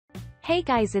Hey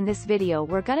guys, in this video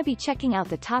we're gonna be checking out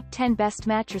the top 10 best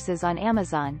mattresses on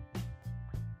Amazon.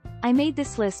 I made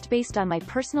this list based on my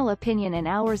personal opinion and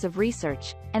hours of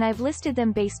research, and I've listed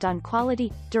them based on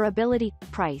quality, durability,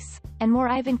 price, and more.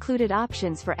 I've included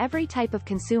options for every type of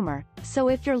consumer, so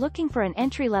if you're looking for an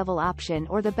entry-level option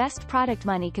or the best product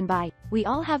money can buy, we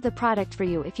all have the product for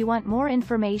you. If you want more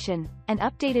information and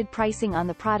updated pricing on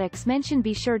the products mentioned,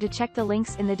 be sure to check the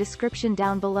links in the description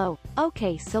down below.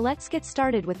 Okay, so let's get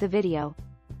started with the video.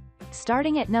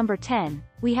 Starting at number 10,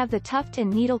 we have the Tuft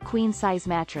and Needle Queen Size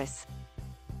Mattress.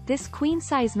 This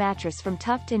queen-size mattress from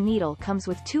Tuft & Needle comes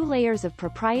with 2 layers of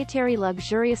proprietary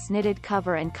luxurious knitted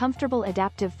cover and comfortable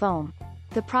adaptive foam.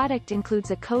 The product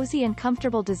includes a cozy and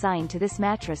comfortable design to this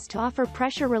mattress to offer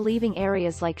pressure-relieving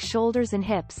areas like shoulders and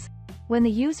hips. When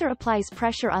the user applies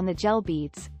pressure on the gel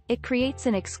beads, it creates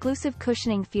an exclusive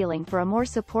cushioning feeling for a more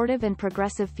supportive and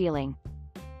progressive feeling.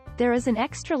 There is an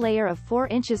extra layer of 4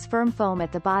 inches firm foam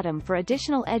at the bottom for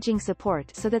additional edging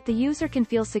support so that the user can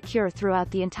feel secure throughout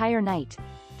the entire night.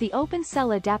 The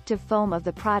open-cell adaptive foam of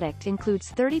the product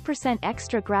includes 30%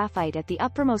 extra graphite at the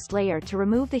uppermost layer to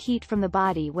remove the heat from the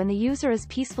body when the user is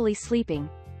peacefully sleeping.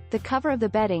 The cover of the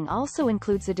bedding also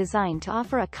includes a design to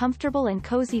offer a comfortable and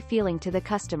cozy feeling to the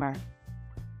customer.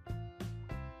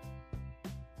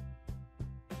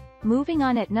 Moving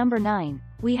on, at number 9,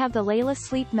 we have the Layla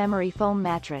Sleep Memory Foam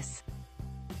Mattress.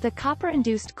 The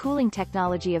copper-induced cooling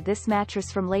technology of this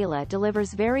mattress from Layla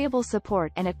delivers variable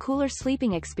support and a cooler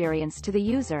sleeping experience to the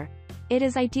user. It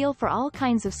is ideal for all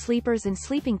kinds of sleepers and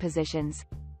sleeping positions.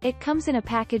 It comes in a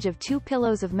package of 2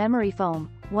 pillows of memory foam,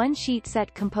 1 sheet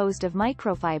set composed of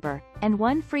microfiber, and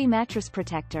 1 free mattress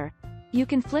protector. You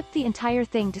can flip the entire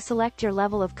thing to select your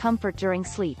level of comfort during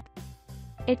sleep.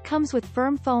 It comes with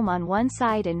firm foam on one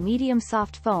side and medium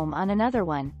soft foam on another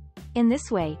one. In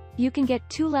this way, you can get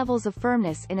 2 levels of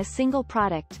firmness in a single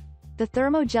product. The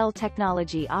thermogel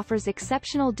technology offers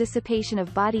exceptional dissipation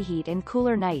of body heat and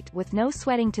cooler night with no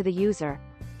sweating to the user.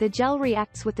 The gel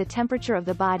reacts with the temperature of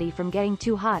the body from getting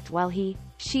too hot while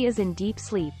she is in deep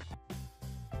sleep.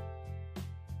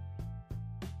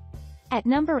 At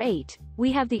number 8,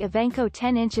 we have the Avenco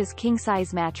 10 inches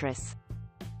king-size mattress.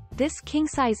 This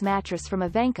king-size mattress from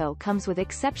Avenco comes with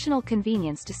exceptional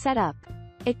convenience to set up.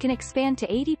 It can expand to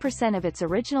 80% of its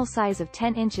original size of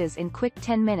 10 inches in quick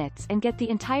 10 minutes and get the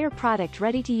entire product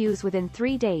ready to use within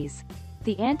 3 days.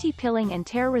 The anti-pilling and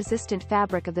tear-resistant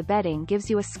fabric of the bedding gives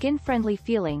you a skin-friendly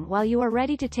feeling while you are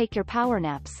ready to take your power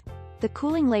naps. The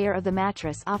cooling layer of the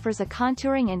mattress offers a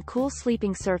contouring and cool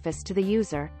sleeping surface to the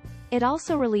user. It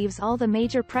also relieves all the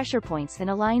major pressure points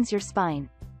and aligns your spine.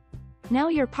 Now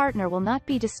your partner will not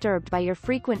be disturbed by your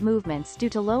frequent movements due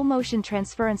to low-motion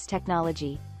transference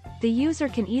technology. The user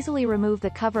can easily remove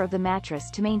the cover of the mattress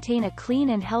to maintain a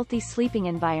clean and healthy sleeping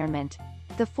environment.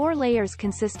 The 4 layers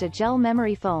consist of gel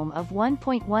memory foam of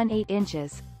 1.18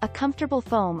 inches, a comfortable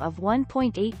foam of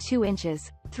 1.82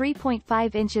 inches,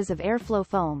 3.5 inches of airflow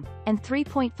foam, and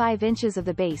 3.5 inches of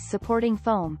the base supporting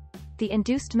foam. The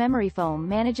induced memory foam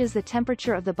manages the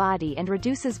temperature of the body and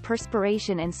reduces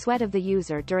perspiration and sweat of the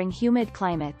user during humid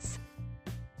climates.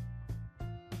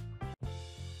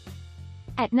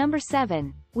 At number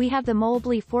 7, we have the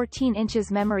Molblly 14 inches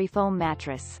memory foam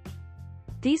mattress.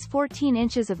 These 14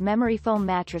 inches of memory foam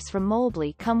mattress from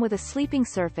Molblly come with a sleeping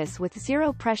surface with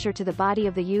 0 pressure to the body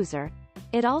of the user.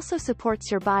 It also supports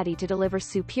your body to deliver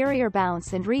superior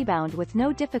bounce and rebound with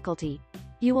no difficulty.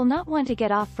 You will not want to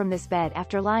get off from this bed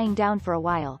after lying down for a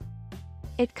while.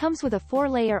 It comes with a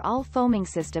 4-layer all-foaming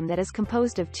system that is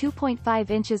composed of 2.5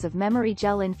 inches of memory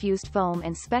gel-infused foam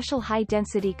and special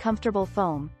high-density comfortable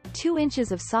foam, 2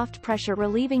 inches of soft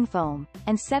pressure-relieving foam,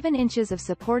 and 7 inches of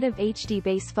supportive HD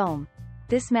base foam.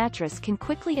 This mattress can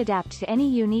quickly adapt to any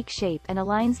unique shape and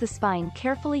aligns the spine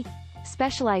carefully.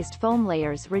 Specialized foam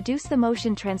layers reduce the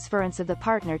motion transference of the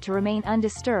partner to remain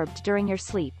undisturbed during your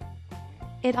sleep.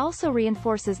 It also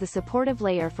reinforces the supportive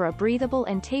layer for a breathable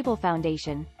and stable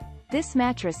foundation. This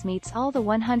mattress meets all the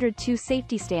 102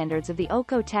 safety standards of the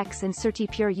OEKO-TEX and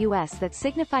CertiPure US that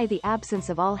signify the absence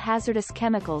of all hazardous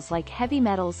chemicals like heavy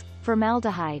metals,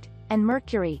 formaldehyde, and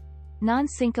mercury.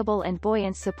 Non-sinkable and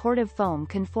buoyant supportive foam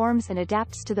conforms and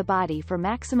adapts to the body for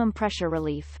maximum pressure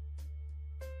relief.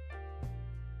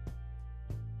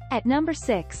 At number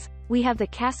 6, we have the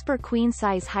Casper Queen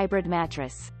Size Hybrid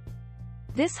Mattress.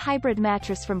 This hybrid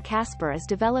mattress from Casper is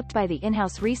developed by the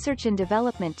in-house research and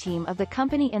development team of the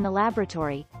company in the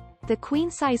laboratory. The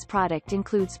queen-size product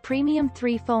includes premium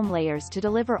 3 foam layers to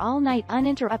deliver all-night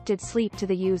uninterrupted sleep to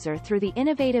the user through the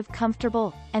innovative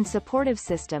comfortable and supportive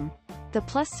system. The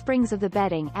plus springs of the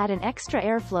bedding add an extra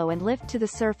airflow and lift to the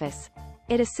surface.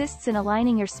 It assists in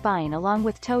aligning your spine along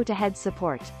with toe-to-head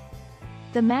support.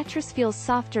 The mattress feels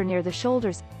softer near the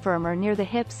shoulders, firmer near the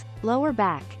hips, lower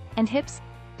back, and hips.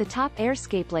 The top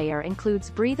airscape layer includes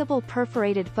breathable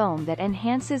perforated foam that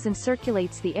enhances and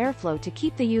circulates the airflow to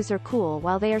keep the user cool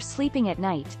while they are sleeping at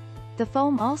night. The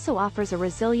foam also offers a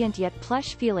resilient yet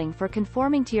plush feeling for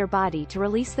conforming to your body to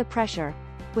release the pressure.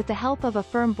 With the help of a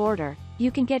firm border, you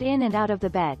can get in and out of the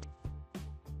bed.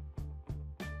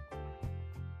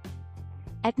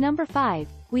 At number 5,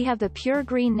 we have the Pure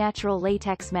Green Natural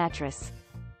Latex Mattress.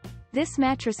 This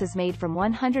mattress is made from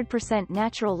 100%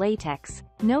 natural latex,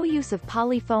 no use of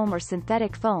polyfoam or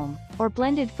synthetic foam, or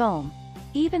blended foam.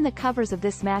 Even the covers of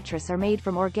this mattress are made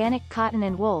from organic cotton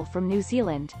and wool from New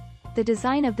Zealand. The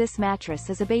design of this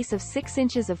mattress is a base of 6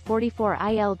 inches of 44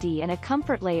 ILD and a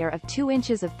comfort layer of 2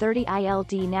 inches of 30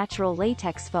 ILD natural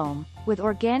latex foam, with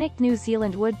organic New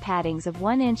Zealand wood paddings of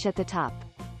 1 inch at the top.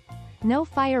 No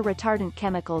fire retardant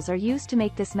chemicals are used to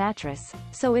make this mattress,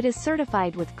 so it is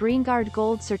certified with GreenGuard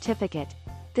Gold certificate.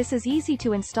 This is easy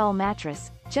to install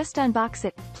mattress, just unbox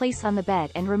it, place on the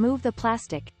bed and remove the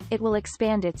plastic, it will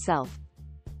expand itself.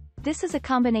 This is a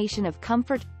combination of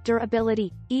comfort,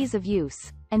 durability, ease of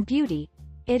use, and beauty.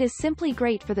 It is simply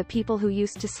great for the people who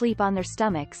used to sleep on their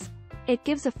stomachs. It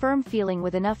gives a firm feeling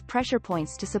with enough pressure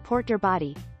points to support your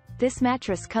body. This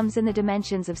mattress comes in the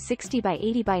dimensions of 60 by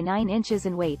 80 by 9 inches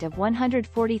and weight of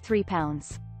 143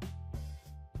 pounds.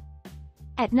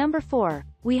 At number 4,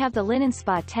 we have the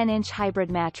Linenspa 10-inch hybrid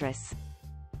mattress.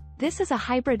 This is a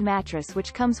hybrid mattress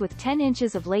which comes with 10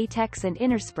 inches of latex and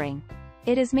inner spring.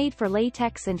 It is made for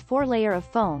latex and 4-layer of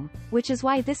foam, which is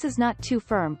why this is not too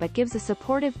firm but gives a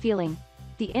supportive feeling.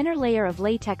 The inner layer of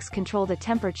latex control the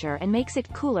temperature and makes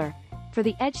it cooler. For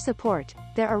the edge support,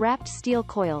 there are wrapped steel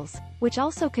coils, which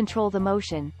also control the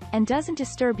motion, and doesn't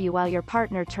disturb you while your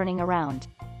partner turning around.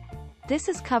 This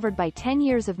is covered by 10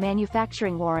 years of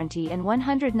manufacturing warranty and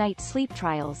 100-night sleep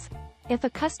trials. If a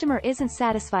customer isn't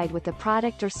satisfied with the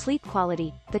product or sleep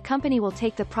quality, the company will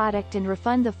take the product and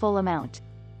refund the full amount.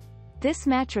 This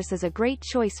mattress is a great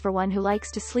choice for one who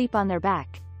likes to sleep on their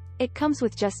back. It comes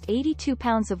with just 82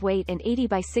 pounds of weight and 80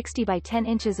 by 60 by 10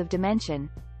 inches of dimension.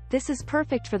 This is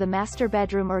perfect for the master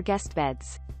bedroom or guest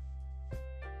beds.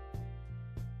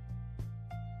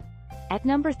 At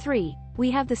number 3,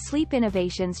 we have the Sleep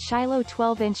Innovations Shiloh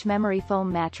 12-inch memory foam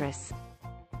mattress.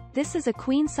 This is a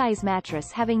queen-size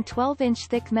mattress having 12-inch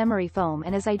thick memory foam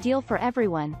and is ideal for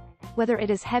everyone. Whether it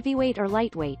is heavyweight or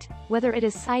lightweight, whether it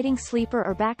is siding sleeper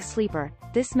or back sleeper,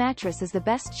 this mattress is the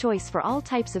best choice for all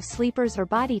types of sleepers or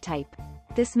body type.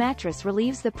 This mattress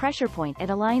relieves the pressure point and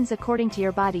aligns according to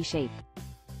your body shape.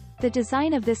 The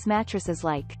design of this mattress is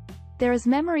like. There is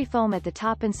memory foam at the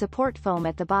top and support foam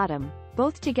at the bottom.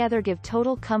 Both together give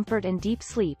total comfort and deep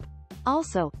sleep.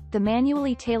 Also, the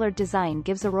manually tailored design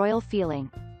gives a royal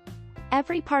feeling.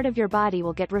 Every part of your body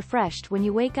will get refreshed when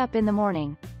you wake up in the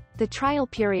morning. The trial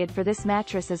period for this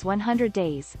mattress is 100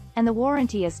 days, and the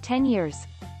warranty is 10 years.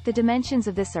 The dimensions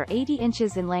of this are 80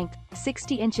 inches in length,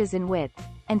 60 inches in width,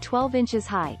 and 12 inches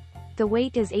high. The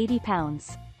weight is 80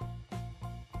 pounds.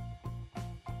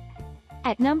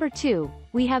 At number 2,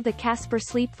 we have the Casper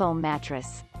Sleep Foam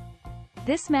Mattress.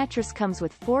 This mattress comes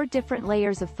with 4 different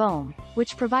layers of foam,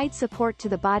 which provide support to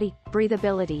the body,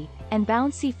 breathability, and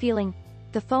bouncy feeling.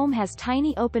 The foam has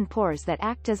tiny open pores that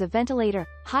act as a ventilator.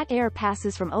 Hot air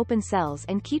passes from open cells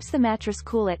and keeps the mattress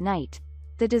cool at night.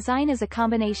 The design is a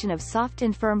combination of soft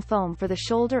and firm foam for the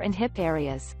shoulder and hip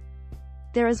areas.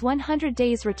 There is 100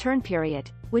 days return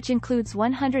period, which includes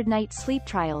 100-night sleep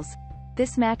trials.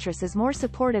 This mattress is more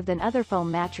supportive than other foam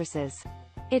mattresses.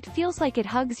 It feels like it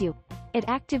hugs you. It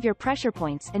activates your pressure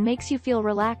points and makes you feel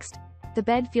relaxed. The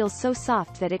bed feels so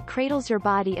soft that it cradles your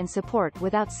body and support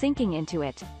without sinking into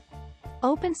it.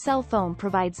 Open cell foam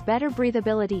provides better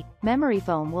breathability. Memory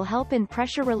foam will help in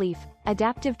pressure relief.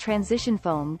 Adaptive transition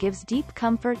foam gives deep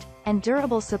comfort, and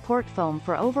durable support foam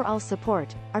for overall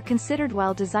support are considered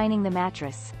while designing the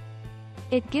mattress.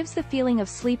 It gives the feeling of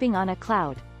sleeping on a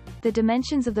cloud. The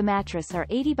dimensions of the mattress are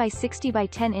 80 by 60 by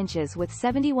 10 inches with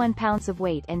 71 pounds of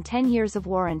weight and 10 years of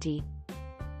warranty.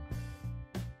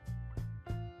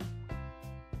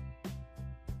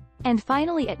 And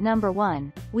finally at number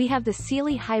 1, we have the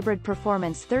Sealy Hybrid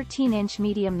Performance 13-inch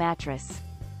medium mattress.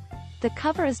 The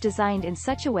cover is designed in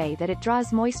such a way that it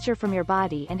draws moisture from your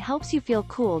body and helps you feel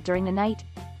cool during the night.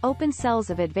 Open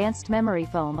cells of advanced memory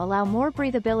foam allow more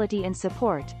breathability and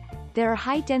support. There are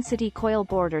high-density coil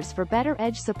borders for better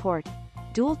edge support.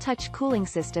 Dual-touch cooling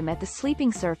system at the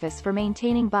sleeping surface for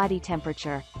maintaining body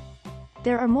temperature.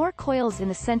 There are more coils in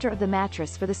the center of the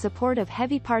mattress for the support of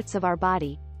heavy parts of our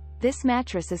body. This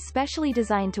mattress is specially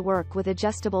designed to work with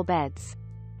adjustable beds.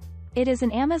 It is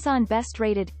an Amazon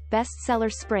best-rated,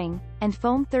 bestseller spring, and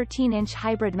foam 13-inch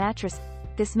hybrid mattress.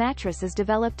 This mattress is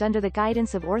developed under the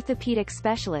guidance of orthopedic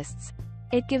specialists.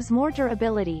 It gives more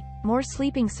durability, more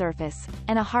sleeping surface,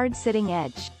 and a hard sitting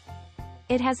edge.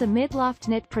 It has a mid-loft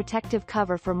knit protective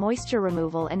cover for moisture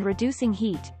removal and reducing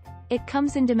heat. It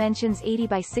comes in dimensions 80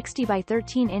 by 60 by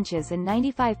 13 inches and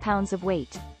 95 pounds of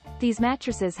weight. These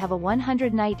mattresses have a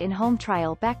 100-night in-home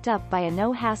trial backed up by a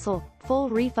no-hassle, full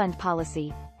refund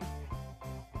policy.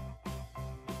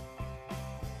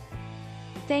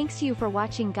 Thanks you for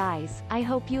watching, guys. I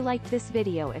hope you liked this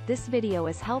video. If this video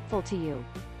is helpful to you,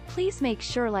 please make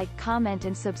sure like, comment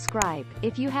and subscribe.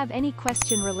 If you have any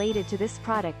question related to this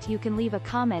product, you can leave a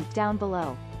comment down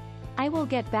below. I will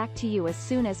get back to you as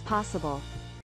soon as possible.